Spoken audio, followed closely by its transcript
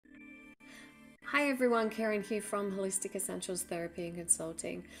Hi everyone, Kerryn here from Holistic Essentials Therapy and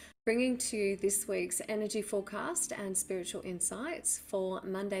Consulting, bringing to you this week's energy forecast and spiritual insights for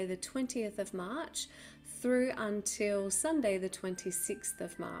Monday the 20th of March through until Sunday the 26th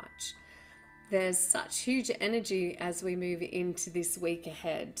of March. There's such huge energy as we move into this week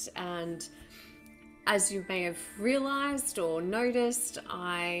ahead, and as you may have realized or noticed,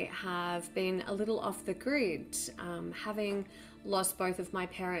 I have been a little off the grid. Having lost both of my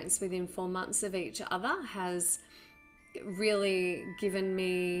parents within 4 months of each other has really given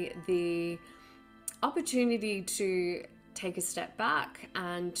me the opportunity to take a step back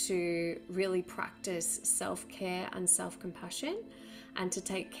and to really practice self-care and self-compassion and to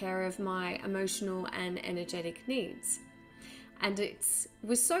take care of my emotional and energetic needs. And it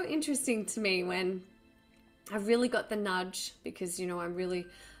was so interesting to me when I really got the nudge, because I'm really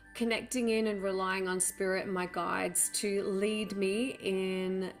connecting in and relying on spirit and my guides to lead me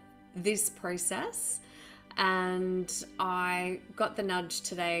in this process. And I got the nudge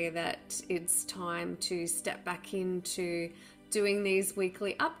today that it's time to step back into doing these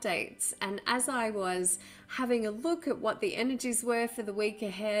weekly updates. And as I was having a look at what the energies were for the week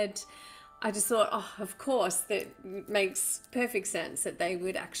ahead, I just thought, oh, of course, that makes perfect sense that they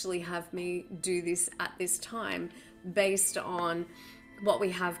would actually have me do this at this time based on what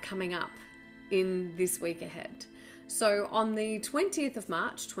we have coming up in this week ahead. So on the 20th of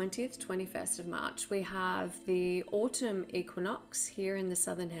March, 20th, 21st of March, we have the autumn equinox here in the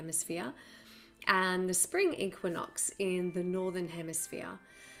Southern Hemisphere and the spring equinox in the Northern Hemisphere.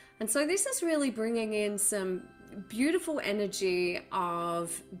 And so this is really bringing in some beautiful energy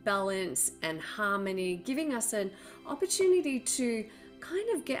of balance and harmony, giving us an opportunity to kind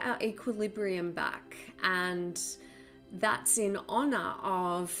of get our equilibrium back. And that's in honor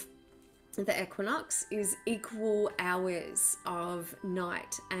of the equinox is equal hours of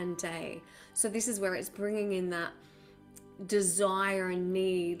night and day. So this is where it's bringing in that desire and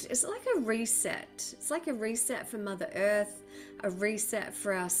need. It's like a reset. It's like a reset for Mother Earth, a reset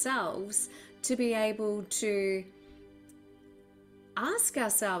for ourselves to be able to ask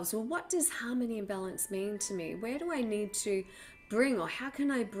ourselves, well, what does harmony and balance mean to me? Where do I need to bring, or how can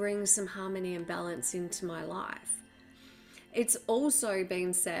I bring some harmony and balance into my life? It's also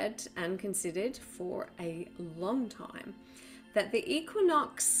been said and considered for a long time that the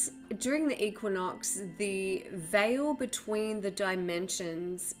equinox, during the equinox, the veil between the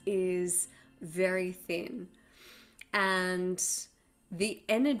dimensions is very thin, and the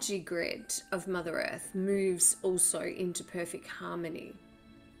energy grid of Mother Earth moves also into perfect harmony.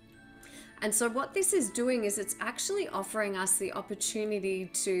 And so what this is doing is it's actually offering us the opportunity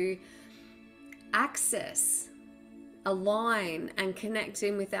to access, align, and connect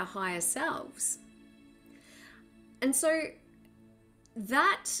in with our higher selves. And so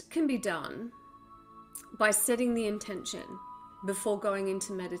that can be done by setting the intention before going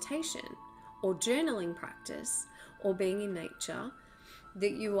into meditation or journaling practice or being in nature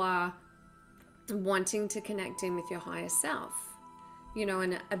that you are wanting to connect in with your higher self.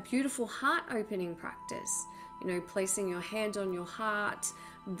 And a beautiful heart opening practice, placing your hand on your heart,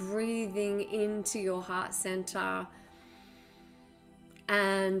 breathing into your heart center.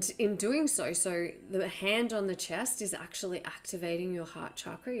 And in doing so the hand on the chest is actually activating your heart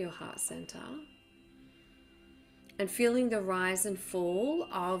chakra, your heart center. And feeling the rise and fall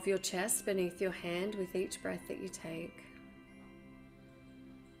of your chest beneath your hand with each breath that you take.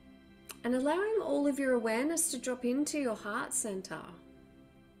 And allowing all of your awareness to drop into your heart center.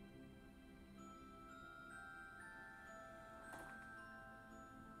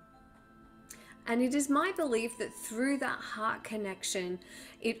 And it is my belief that through that heart connection,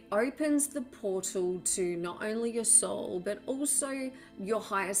 it opens the portal to not only your soul, but also your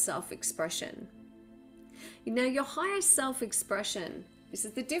higher self-expression. Your higher self-expression, this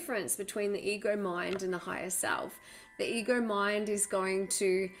is the difference between the ego mind and the higher self. The ego mind is going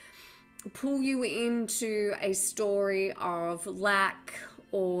to pull you into a story of lack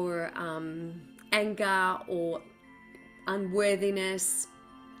or anger or unworthiness,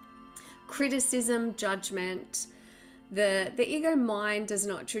 criticism, judgment. The ego mind does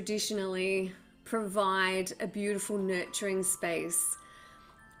not traditionally provide a beautiful nurturing space.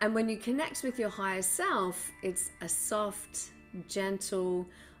 And when you connect with your higher self, it's a soft, gentle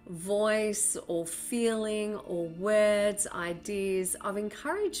voice or feeling or words, ideas of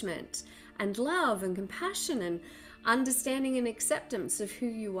encouragement and love and compassion and understanding and acceptance of who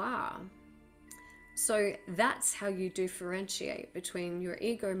you are. So that's how you differentiate between your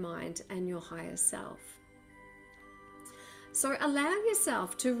ego mind and your higher self. So allow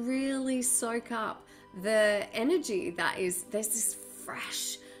yourself to really soak up the energy there's this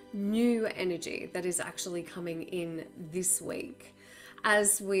fresh new energy that is actually coming in this week.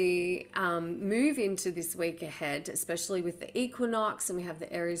 As we move into this week ahead, especially with the equinox, and we have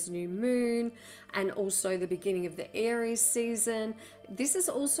the Aries new moon, and also the beginning of the Aries season, this is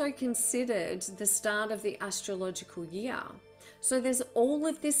also considered the start of the astrological year. So there's all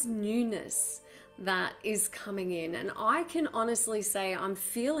of this newness that is coming in, and I can honestly say I'm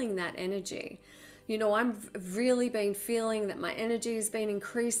feeling that energy. You know, I've really been feeling that my energy has been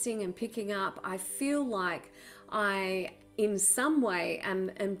increasing and picking up. I feel like I, in some way,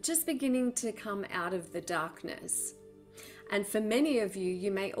 am just beginning to come out of the darkness. And for many of you,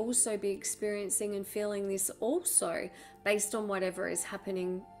 you may also be experiencing and feeling this also based on whatever is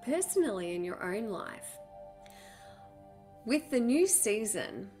happening personally in your own life. With the new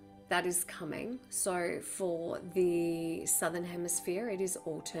season that is coming, so for the southern hemisphere it is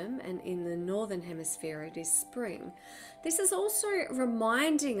autumn, and in the northern hemisphere it is spring. This is also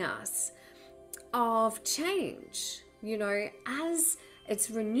reminding us of change, you know, as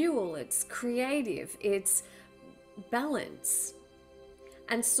it's renewal, it's creative, it's balance.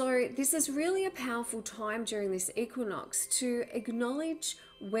 And so this is really a powerful time during this equinox to acknowledge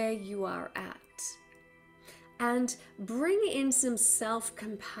where you are at and bring in some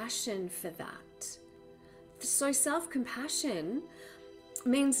self-compassion for that. So self-compassion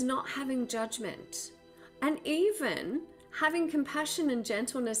means not having judgment, and even having compassion and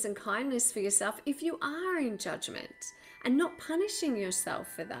gentleness and kindness for yourself if you are in judgment, and not punishing yourself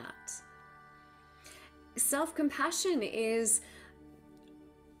for that. Self-compassion is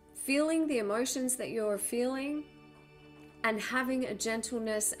feeling the emotions that you're feeling and having a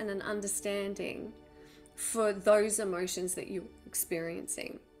gentleness and an understanding for those emotions that you're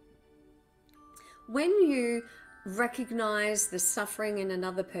experiencing. When you recognize the suffering in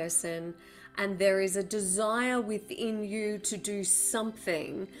another person and there is a desire within you to do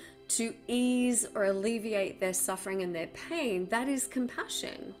something to ease or alleviate their suffering and their pain, that is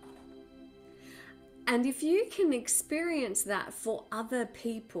compassion. And if you can experience that for other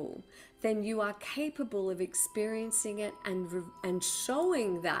people, then you are capable of experiencing it and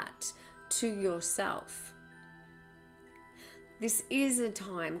showing that to yourself. This is a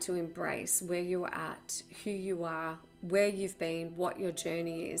time to embrace where you're at, who you are, where you've been, what your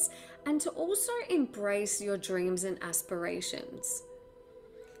journey is, and to also embrace your dreams and aspirations.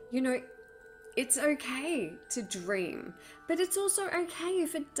 You know, it's okay to dream, but it's also okay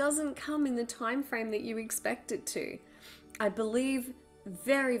if it doesn't come in the time frame that you expect it to. I believe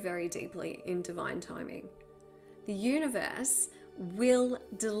very, very deeply in divine timing. The universe will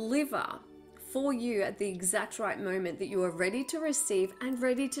deliver for you at the exact right moment that you are ready to receive and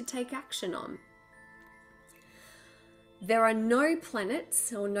ready to take action on. There are no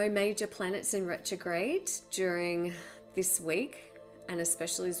planets or no major planets in retrograde during this week, and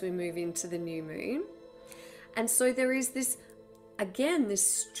especially as we move into the new moon. And so there is this, again,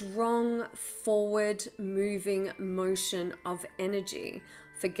 this strong forward moving motion of energy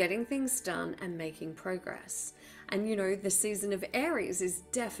for getting things done and making progress. And you know, the season of Aries is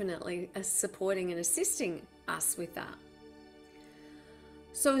definitely supporting and assisting us with that.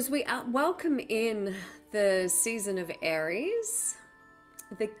 So as we welcome in the season of Aries,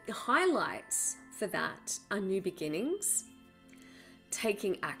 the highlights for that are new beginnings,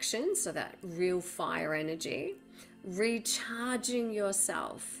 taking action, so that real fire energy, recharging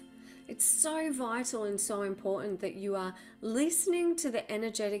yourself. It's so vital and so important that you are listening to the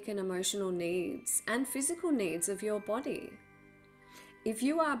energetic and emotional needs and physical needs of your body. If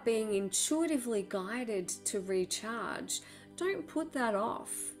you are being intuitively guided to recharge, don't put that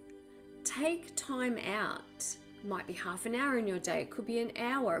off. Take time out. It might be half an hour in your day, it could be an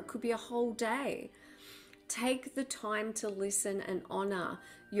hour, it could be a whole day. Take the time to listen and honor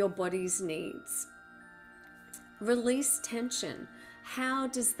your body's needs. Release tension. How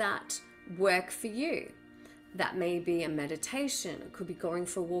does that work for you? That may be a meditation, it could be going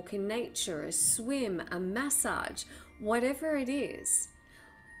for a walk in nature, a swim, a massage, whatever it is.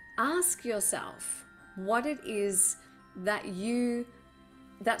 Ask yourself what it is that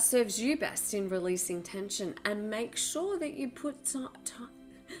serves you best in releasing tension, and make sure that you put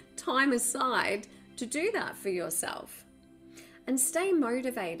time aside to do that for yourself. And stay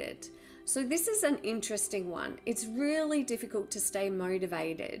motivated. So this is an interesting one. It's really difficult to stay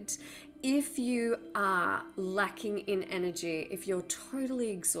motivated if you are lacking in energy, if you're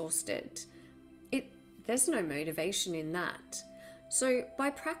totally exhausted. There's no motivation in that. So by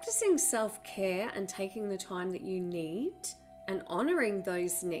practicing self-care and taking the time that you need and honoring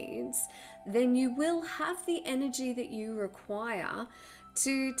those needs, then you will have the energy that you require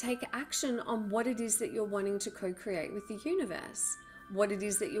to take action on what it is that you're wanting to co-create with the universe. what it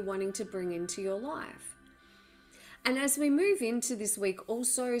is that you're wanting to bring into your life. And as we move into this week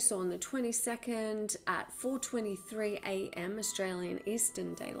also, so on the 22nd at 4:23 a.m. Australian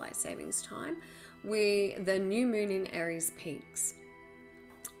Eastern Daylight Savings Time, the new moon in Aries peaks.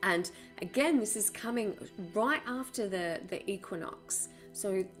 And again, this is coming right after the equinox,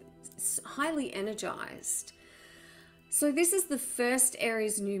 so it's highly energized. So this is the first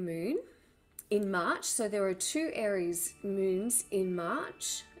Aries new moon in March. So there are 2 Aries moons in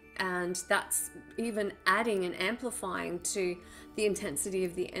March, and that's even adding and amplifying to the intensity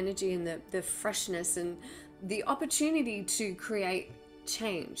of the energy and the freshness and the opportunity to create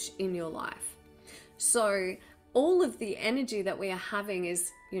change in your life. So all of the energy that we are having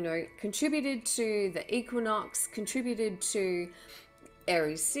is, contributed to the equinox, contributed to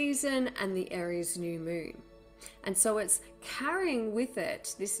Aries season and the Aries new moon. And so it's carrying with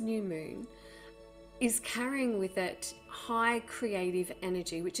it, this new moon is carrying with it high creative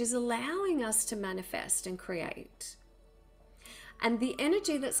energy, which is allowing us to manifest and create. And the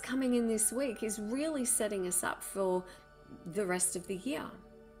energy that's coming in this week is really setting us up for the rest of the year.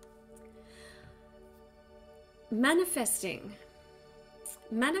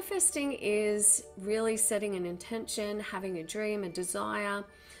 Manifesting is really setting an intention, having a dream, a desire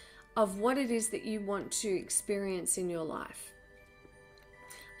of what it is that you want to experience in your life.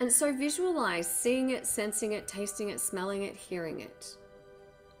 And so visualize seeing it, sensing it, tasting it, smelling it, hearing it.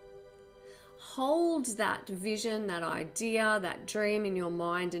 Hold that vision, that idea, that dream in your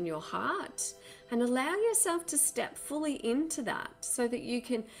mind and your heart, and allow yourself to step fully into that so that you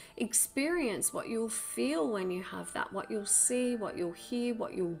can experience what you'll feel when you have that, what you'll see, what you'll hear,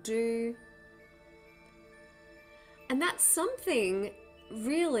 what you'll do. And that's something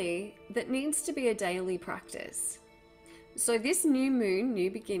really that needs to be a daily practice. So this new moon,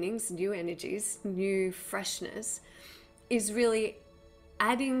 new beginnings, new energies, new freshness is really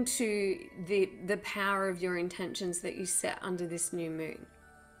adding to the power of your intentions that you set under this new moon.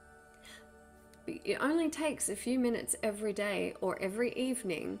 It only takes a few minutes every day or every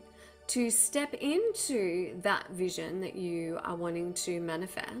evening to step into that vision that you are wanting to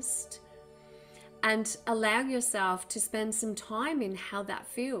manifest and allow yourself to spend some time in how that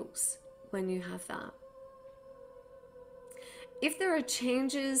feels when you have that. If there are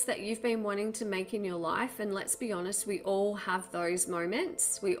changes that you've been wanting to make in your life, and let's be honest, we all have those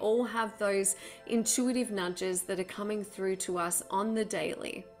moments. We all have those intuitive nudges that are coming through to us on the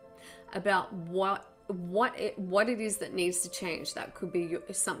daily about what it is that needs to change. That could be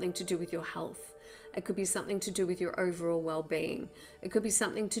something to do with your health. It could be something to do with your overall well-being. It could be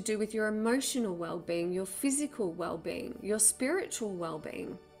something to do with your emotional well-being, your physical well-being, your spiritual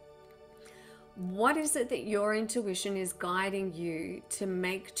well-being. What is it that your intuition is guiding you to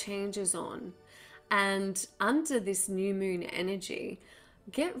make changes on? And under this new moon energy,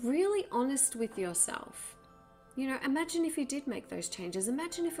 get really honest with yourself. Imagine if you did make those changes.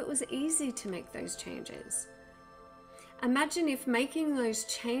 Imagine if it was easy to make those changes. Imagine if making those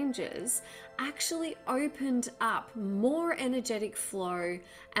changes actually opened up more energetic flow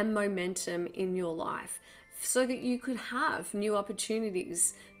and momentum in your life, so that you could have new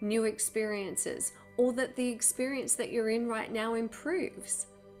opportunities, new experiences, or that the experience that you're in right now improves.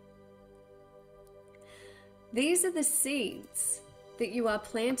 These are the seeds that you are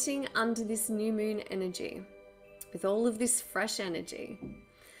planting under this new moon energy, with all of this fresh energy.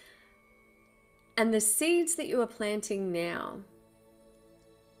 And the seeds that you are planting now,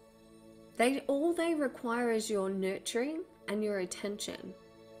 all they require is your nurturing and your attention.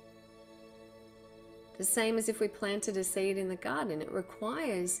 The same as if we planted a seed in the garden. It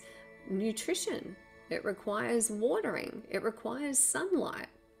requires nutrition. It requires watering. It requires sunlight.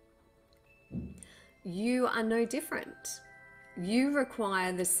 You are no different. You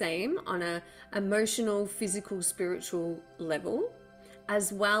require the same on an emotional, physical, spiritual level,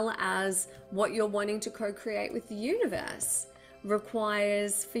 as well as what you're wanting to co-create with the universe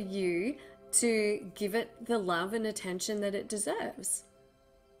requires for you to give it the love and attention that it deserves.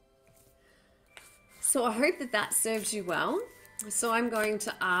 So I hope that serves you well. So I'm going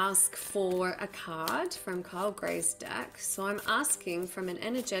to ask for a card from Kyle Gray's deck. So I'm asking from an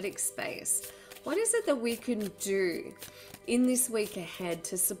energetic space, what is it that we can do in this week ahead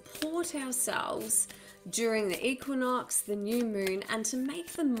to support ourselves during the equinox, the new moon, and to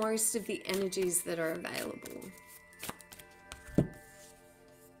make the most of the energies that are available?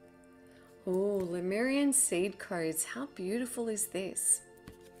 Oh, Lemurian seed codes. How beautiful is this?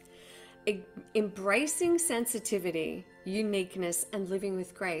 Embracing sensitivity, uniqueness, and living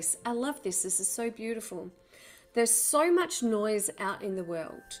with grace. I love this. This is so beautiful. There's so much noise out in the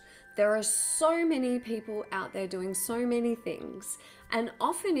world. There are so many people out there doing so many things, And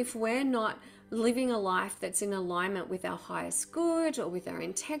often if we're not living a life that's in alignment with our highest good or with our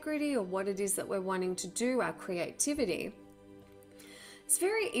integrity or what it is that we're wanting to do, our creativity, it's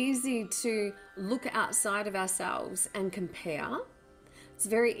very easy to look outside of ourselves and compare. It's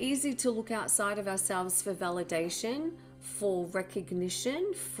very easy to look outside of ourselves for validation, for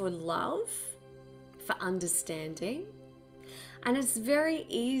recognition, for love, for understanding. And it's very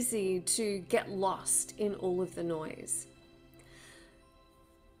easy to get lost in all of the noise.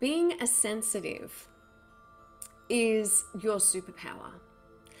 Being a sensitive is your superpower.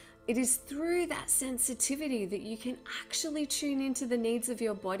 It is through that sensitivity that you can actually tune into the needs of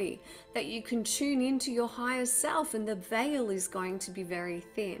your body, that you can tune into your higher self, and the veil is going to be very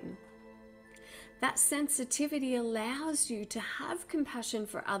thin. That sensitivity allows you to have compassion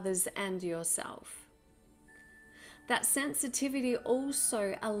for others and yourself. That sensitivity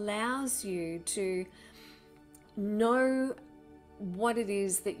also allows you to know what it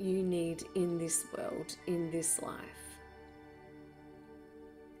is that you need in this world, in this life.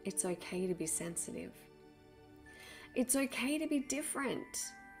 It's okay to be sensitive. It's okay to be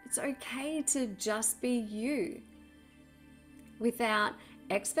different. It's okay to just be you, without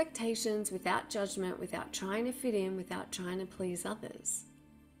expectations, without judgment, without trying to fit in, without trying to please others.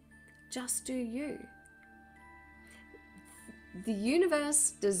 Just do you. The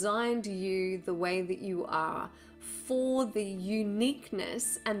universe designed you the way that you are for the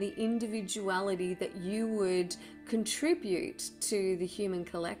uniqueness and the individuality that you would contribute to the human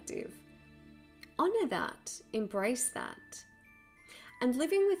collective. Honor that, embrace that. And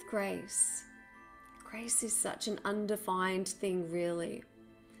living with grace. Grace is such an undefined thing, really.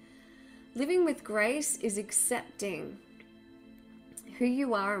 Living with grace is accepting who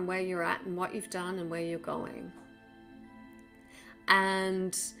you are and where you're at and what you've done and where you're going.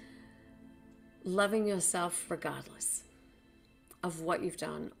 And loving yourself regardless of what you've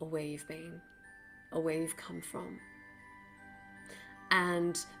done or where you've been or where you've come from.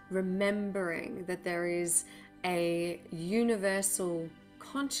 And remembering that there is a universal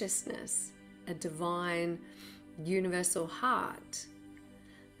consciousness, a divine universal heart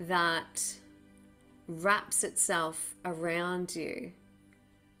that wraps itself around you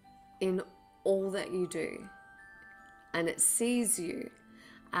in all that you do. And it sees you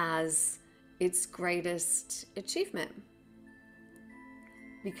as its greatest achievement,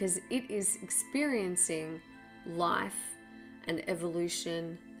 because it is experiencing life and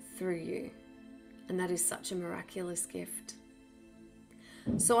evolution through you. And that is such a miraculous gift.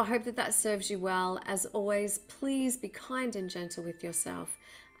 So I hope that that serves you well. As always, please be kind and gentle with yourself.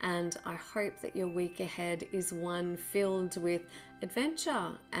 And I hope that your week ahead is one filled with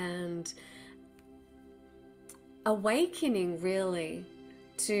adventure and awakening, really,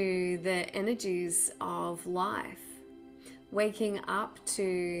 to the energies of life, waking up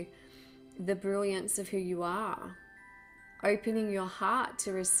to the brilliance of who you are, opening your heart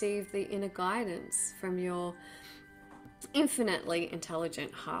to receive the inner guidance from your infinitely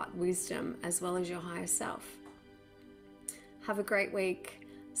intelligent heart, wisdom, as well as your higher self. Have a great week.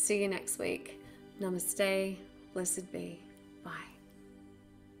 See you next week. Namaste. Blessed be.